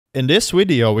In this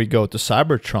video we go to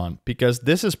Cybertron, because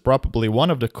this is probably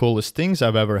one of the coolest things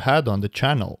I've ever had on the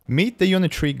channel. Meet the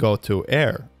Unitree Go2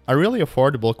 Air, a really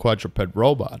affordable quadruped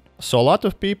robot. So a lot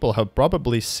of people have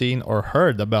probably seen or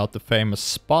heard about the famous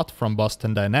Spot from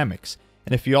Boston Dynamics.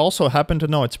 And if you also happen to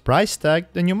know its price tag,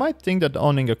 then you might think that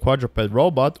owning a quadruped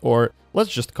robot, or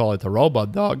let's just call it a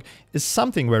robot dog, is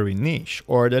something very niche,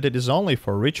 or that it is only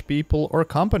for rich people or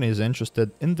companies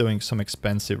interested in doing some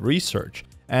expensive research.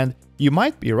 And you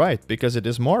might be right, because it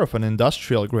is more of an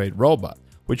industrial grade robot,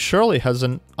 which surely has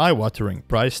an eye-watering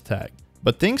price tag.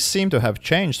 But things seem to have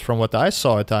changed from what I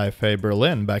saw at IFA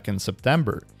Berlin back in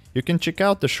September. You can check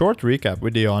out the short recap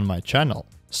video on my channel.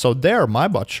 So there,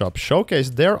 MYBOTSHOP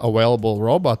showcased their available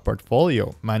robot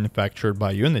portfolio manufactured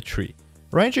by Unitree,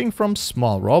 ranging from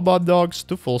small robot dogs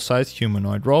to full-size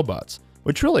humanoid robots,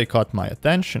 which really caught my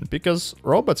attention because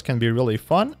robots can be really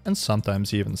fun and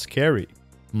sometimes even scary.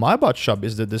 MYBOTSHOP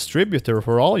is the distributor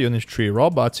for all Unitree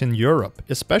robots in Europe,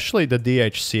 especially the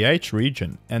DHCH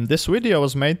region, and this video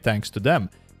was made thanks to them,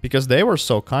 because they were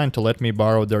so kind to let me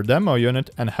borrow their demo unit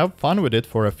and have fun with it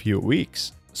for a few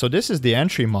weeks. So this is the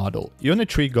entry model,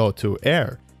 Unitree Go2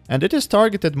 Air, and it is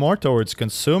targeted more towards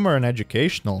consumer and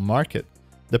educational market.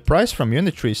 The price from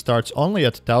Unitree starts only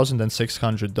at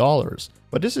 $1,600,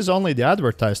 but this is only the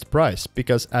advertised price,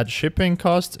 because add shipping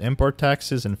costs, import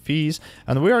taxes and fees,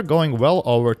 and we are going well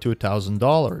over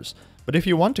 $2,000. But if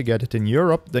you want to get it in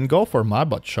Europe, then go for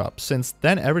MYBOTSHOP, since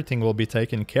then everything will be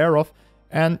taken care of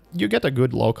and you get a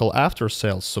good local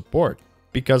after-sales support.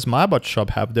 Because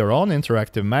MYBOTSHOP have their own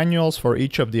interactive manuals for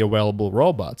each of the available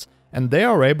robots, and they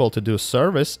are able to do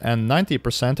service and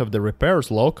 90% of the repairs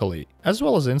locally, as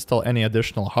well as install any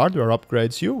additional hardware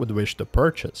upgrades you would wish to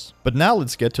purchase. But now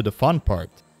let's get to the fun part.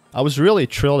 I was really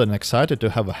thrilled and excited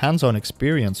to have a hands-on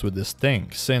experience with this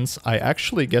thing, since I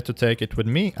actually get to take it with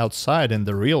me outside in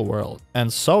the real world.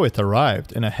 And so it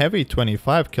arrived in a heavy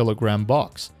 25 kilogram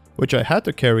box, which I had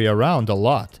to carry around a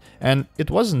lot, and it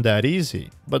wasn't that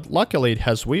easy, but luckily it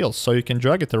has wheels so you can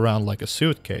drag it around like a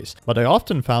suitcase. But I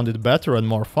often found it better and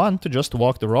more fun to just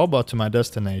walk the robot to my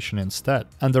destination instead.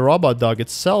 And the robot dog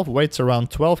itself weighs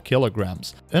around 12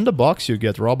 kilograms. In the box you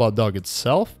get robot dog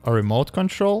itself, a remote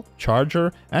control,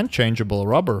 charger, and changeable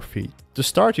rubber feet. To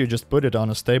start, you just put it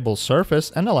on a stable surface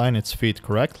and align its feet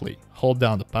correctly. Hold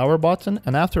down the power button,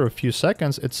 and after a few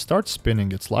seconds it starts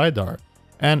spinning its LiDAR.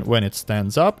 And when it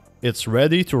stands up, it's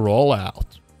ready to roll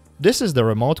out. This is the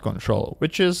remote control,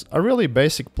 which is a really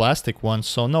basic plastic one,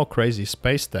 so no crazy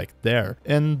space tech there.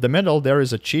 In the middle there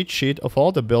is a cheat sheet of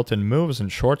all the built-in moves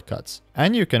and shortcuts.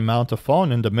 And you can mount a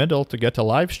phone in the middle to get a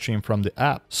live stream from the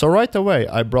app. So right away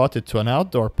I brought it to an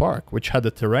outdoor park, which had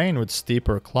a terrain with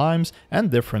steeper climbs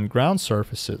and different ground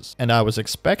surfaces. And I was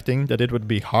expecting that it would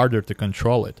be harder to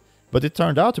control it. But it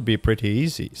turned out to be pretty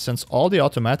easy, since all the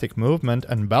automatic movement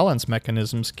and balance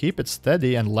mechanisms keep it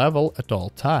steady and level at all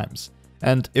times.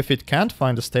 And if it can't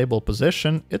find a stable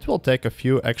position, it will take a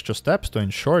few extra steps to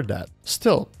ensure that.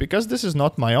 Still, because this is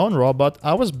not my own robot,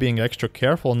 I was being extra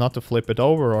careful not to flip it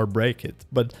over or break it,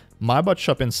 but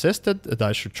MYBOTSHOP insisted that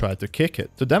I should try to kick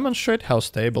it, to demonstrate how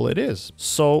stable it is.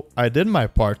 So I did my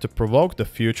part to provoke the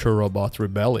future robot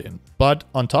rebellion. But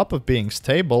on top of being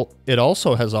stable, it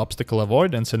also has obstacle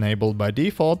avoidance enabled by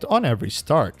default on every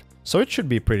start. So it should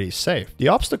be pretty safe. The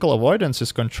obstacle avoidance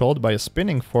is controlled by a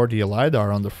spinning 4D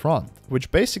LiDAR on the front,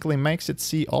 which basically makes it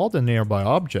see all the nearby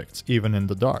objects, even in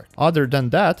the dark. Other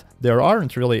than that, there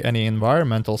aren't really any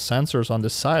environmental sensors on the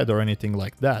side or anything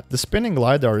like that. The spinning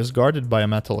LiDAR is guarded by a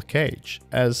metal cage,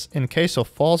 as in case of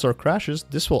falls or crashes,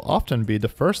 this will often be the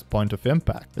first point of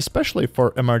impact, especially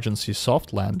for emergency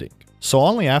soft landing. So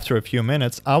only after a few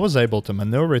minutes I was able to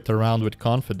maneuver it around with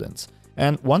confidence.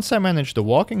 And once I managed the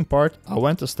walking part, I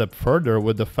went a step further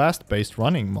with the fast-paced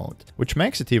running mode, which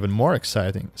makes it even more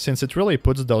exciting, since it really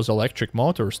puts those electric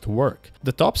motors to work.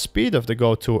 The top speed of the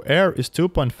Go2 Air is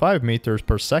 2.5 meters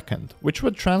per second, which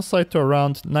would translate to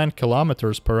around 9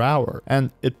 kilometers per hour,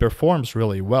 and it performs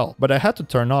really well. But I had to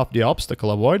turn off the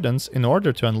obstacle avoidance in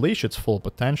order to unleash its full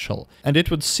potential, and it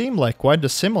would seem like quite a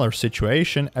similar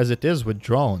situation as it is with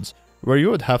drones, where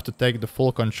you would have to take the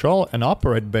full control and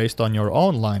operate based on your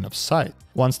own line of sight.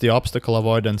 Once the obstacle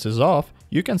avoidance is off,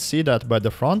 you can see that by the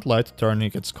front light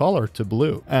turning its color to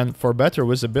blue. And for better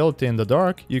visibility in the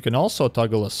dark, you can also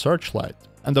toggle a searchlight.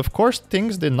 And of course,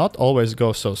 things did not always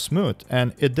go so smooth,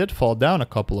 and it did fall down a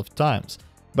couple of times.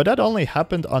 But that only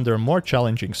happened under more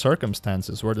challenging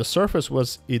circumstances, where the surface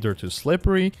was either too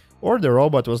slippery or the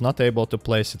robot was not able to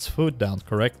place its foot down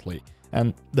correctly.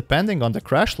 And depending on the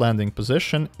crash landing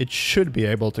position, it should be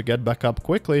able to get back up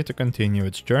quickly to continue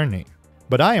its journey.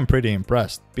 But I am pretty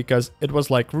impressed, because it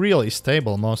was like really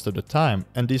stable most of the time,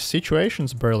 and these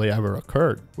situations barely ever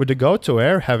occurred. With the Go2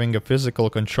 Air having a physical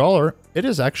controller, it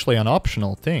is actually an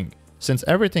optional thing, since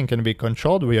everything can be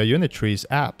controlled via Unitree's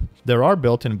app. There are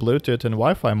built-in Bluetooth and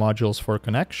Wi-Fi modules for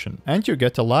connection, and you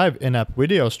get a live in-app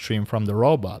video stream from the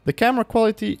robot. The camera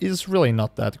quality is really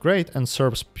not that great and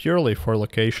serves purely for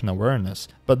location awareness,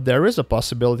 but there is a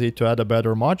possibility to add a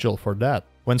better module for that.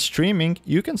 When streaming,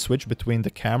 you can switch between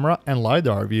the camera and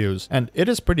LiDAR views, and it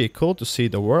is pretty cool to see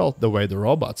the world the way the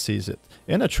robot sees it,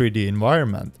 in a 3D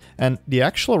environment, and the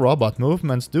actual robot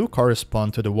movements do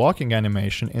correspond to the walking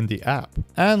animation in the app.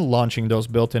 And launching those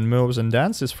built-in moves and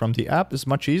dances from the app is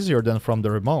much easier than from the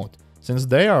remote, since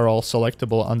they are all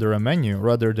selectable under a menu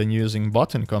rather than using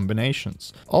button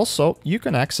combinations. Also, you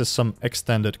can access some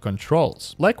extended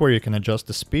controls, like where you can adjust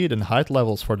the speed and height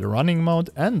levels for the running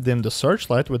mode and dim the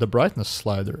searchlight with a brightness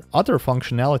slider. Other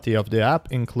functionality of the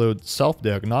app include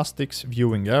self-diagnostics,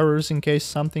 viewing errors in case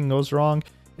something goes wrong,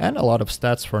 and a lot of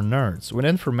stats for nerds, with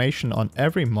information on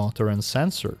every motor and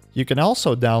sensor. You can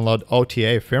also download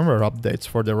OTA firmware updates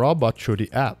for the robot through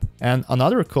the app. And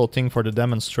another cool thing for the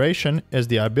demonstration is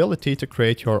the ability to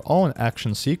create your own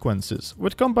action sequences,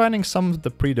 with combining some of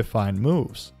the predefined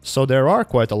moves. So there are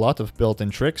quite a lot of built-in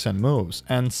tricks and moves,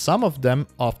 and some of them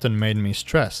often made me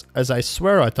stress, as I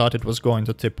swear I thought it was going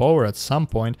to tip over at some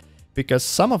point, because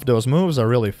some of those moves are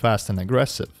really fast and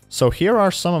aggressive. So here are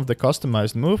some of the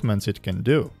customized movements it can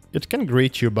do. It can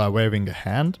greet you by waving a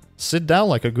hand, sit down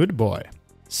like a good boy,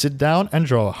 sit down and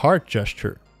draw a heart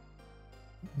gesture,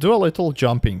 do a little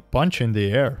jumping punch in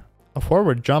the air, a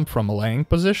forward jump from a laying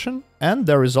position, and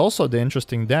there is also the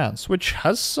interesting dance, which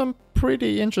has some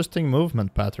pretty interesting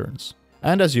movement patterns.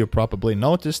 And as you probably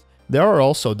noticed, there are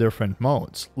also different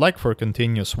modes, like for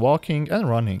continuous walking and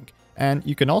running. And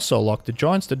you can also lock the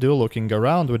joints to do looking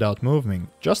around without moving,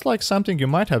 just like something you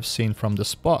might have seen from the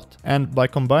spot. And by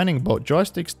combining both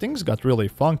joysticks, things got really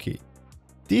funky.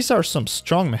 These are some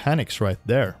strong mechanics right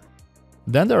there.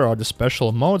 Then there are the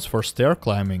special modes for stair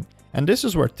climbing, and this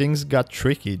is where things got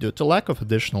tricky due to lack of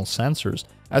additional sensors,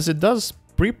 as it does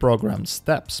pre-programmed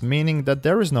steps, meaning that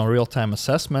there is no real-time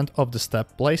assessment of the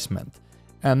step placement.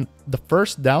 And the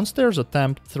first downstairs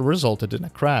attempt resulted in a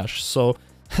crash, so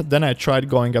then I tried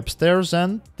going upstairs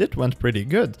and it went pretty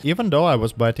good. Even though I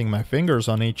was biting my fingers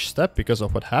on each step because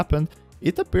of what happened,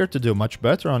 it appeared to do much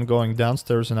better on going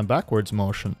downstairs in a backwards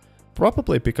motion,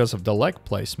 probably because of the leg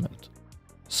placement.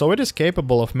 So it is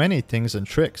capable of many things and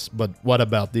tricks, but what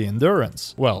about the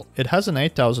endurance? Well, it has an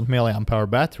 8000 mAh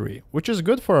battery, which is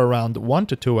good for around 1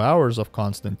 to 2 hours of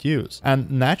constant use,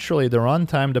 and naturally the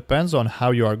runtime depends on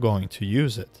how you are going to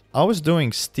use it. I was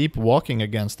doing steep walking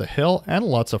against a hill and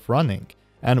lots of running.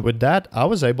 And with that, I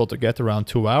was able to get around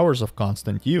 2 hours of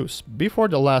constant use, before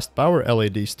the last power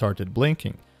LED started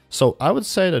blinking. So I would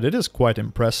say that it is quite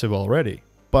impressive already.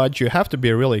 But you have to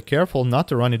be really careful not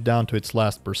to run it down to its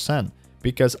last percent,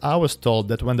 because I was told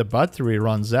that when the battery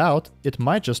runs out, it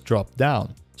might just drop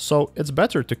down. So it's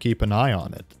better to keep an eye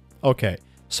on it. Okay,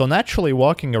 so naturally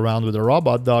walking around with a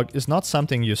robot dog is not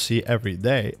something you see every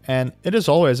day, and it is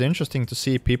always interesting to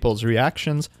see people's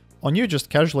reactions on you just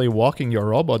casually walking your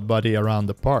robot buddy around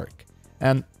the park.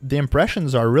 And the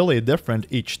impressions are really different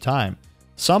each time.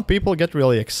 Some people get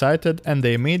really excited and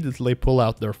they immediately pull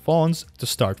out their phones to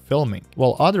start filming,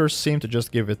 while others seem to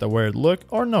just give it a weird look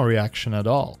or no reaction at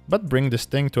all. But bring this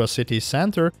thing to a city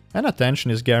center and attention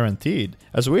is guaranteed,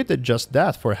 as we did just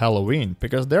that for Halloween,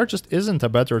 because there just isn't a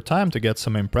better time to get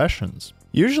some impressions.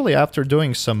 Usually after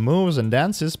doing some moves and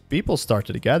dances, people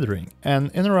started gathering, and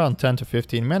in around 10 to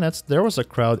 15 minutes there was a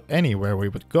crowd anywhere we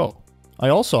would go. I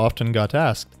also often got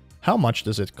asked, how much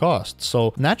does it cost?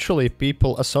 So naturally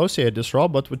people associate this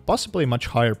robot with possibly much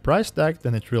higher price tag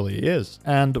than it really is.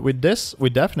 And with this,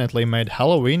 we definitely made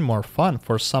Halloween more fun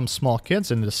for some small kids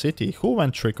in the city who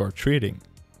went trick-or-treating.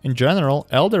 In general,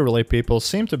 elderly people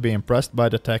seem to be impressed by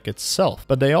the tech itself,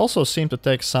 but they also seem to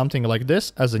take something like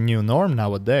this as a new norm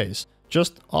nowadays.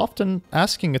 Just often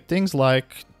asking things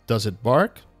like, does it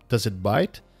bark? Does it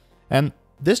bite? And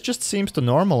this just seems to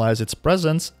normalize its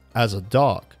presence as a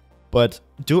dog. But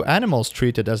do animals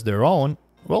treat it as their own?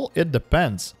 Well, it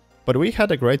depends. But we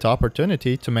had a great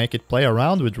opportunity to make it play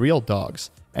around with real dogs.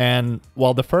 And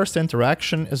while the first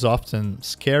interaction is often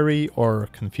scary or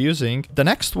confusing, the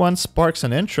next one sparks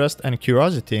an interest and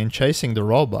curiosity in chasing the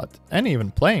robot and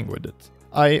even playing with it.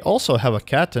 I also have a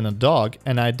cat and a dog,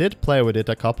 and I did play with it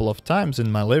a couple of times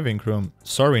in my living room.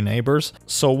 Sorry neighbors.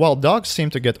 So while dogs seem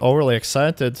to get overly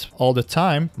excited all the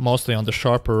time, mostly on the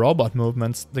sharper robot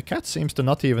movements, the cat seems to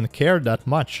not even care that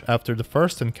much after the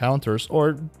first encounters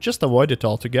or just avoid it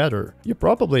altogether. You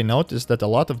probably noticed that a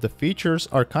lot of the features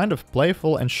are kind of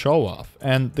playful and show off,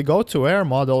 and the Go2 Air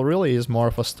model really is more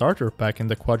of a starter pack in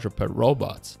the quadruped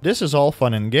robots. This is all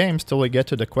fun and games till we get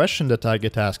to the question that I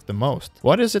get asked the most.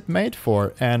 What is it made for?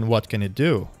 And what can it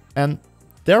do? And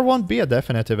there won't be a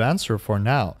definitive answer for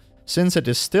now, since it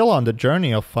is still on the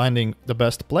journey of finding the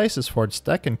best places for its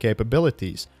tech and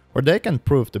capabilities, where they can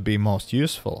prove to be most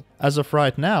useful. As of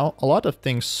right now, a lot of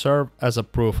things serve as a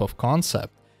proof of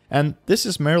concept, and this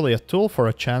is merely a tool for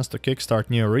a chance to kickstart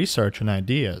new research and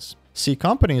ideas. See,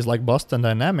 companies like Boston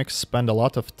Dynamics spend a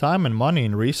lot of time and money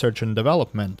in research and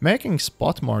development, making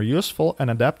Spot more useful and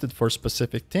adapted for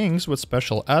specific things with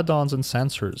special add-ons and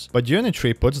sensors. But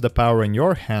Unitree puts the power in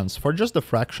your hands for just a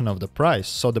fraction of the price,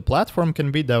 so the platform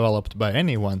can be developed by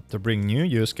anyone to bring new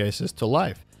use cases to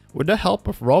life, with the help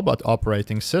of robot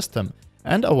operating system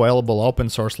and available open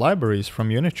source libraries from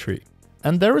Unitree.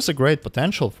 And there is a great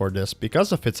potential for this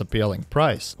because of its appealing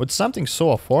price. With something so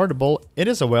affordable, it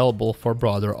is available for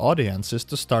broader audiences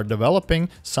to start developing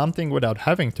something without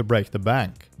having to break the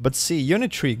bank. But see,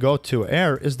 Unitree Go2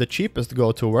 Air is the cheapest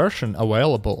Go2 version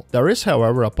available. There is,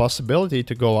 however, a possibility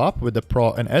to go up with the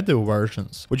Pro and Edu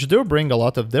versions, which do bring a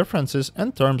lot of differences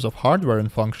in terms of hardware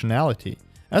and functionality,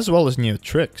 as well as new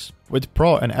tricks. With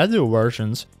Pro and Edu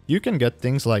versions, you can get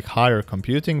things like higher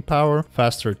computing power,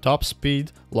 faster top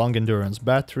speed, long endurance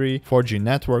battery, 4G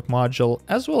network module,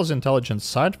 as well as intelligent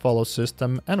side follow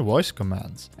system and voice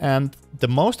commands. And the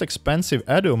most expensive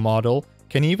Edu model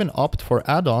can even opt for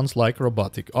add-ons like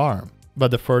robotic arm.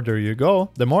 But the further you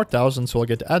go, the more thousands will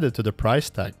get added to the price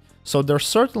tag. So there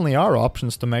certainly are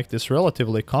options to make this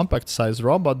relatively compact sized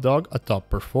robot dog a top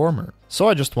performer. So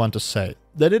I just want to say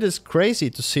that it is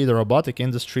crazy to see the robotic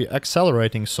industry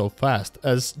accelerating so fast,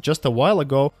 as just a while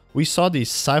ago we saw these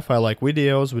sci-fi like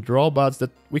videos with robots that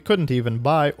we couldn't even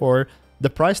buy, or the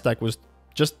price tag was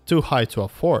just too high to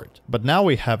afford. But now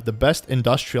we have the best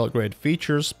industrial grade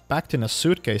features packed in a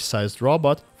suitcase sized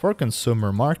robot for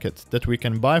consumer market that we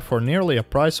can buy for nearly a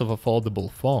price of a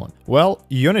foldable phone. Well,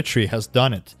 Unitree has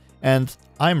done it. And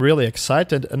I'm really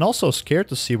excited and also scared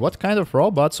to see what kind of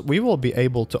robots we will be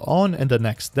able to own in the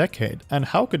next decade, and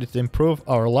how could it improve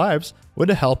our lives with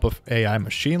the help of AI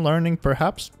machine learning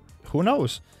perhaps? Who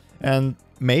knows? And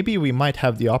maybe we might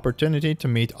have the opportunity to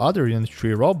meet other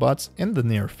Unitree robots in the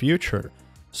near future.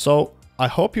 So I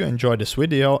hope you enjoyed this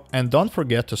video, and don't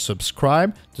forget to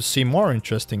subscribe to see more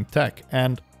interesting tech,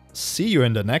 and see you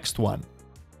in the next one.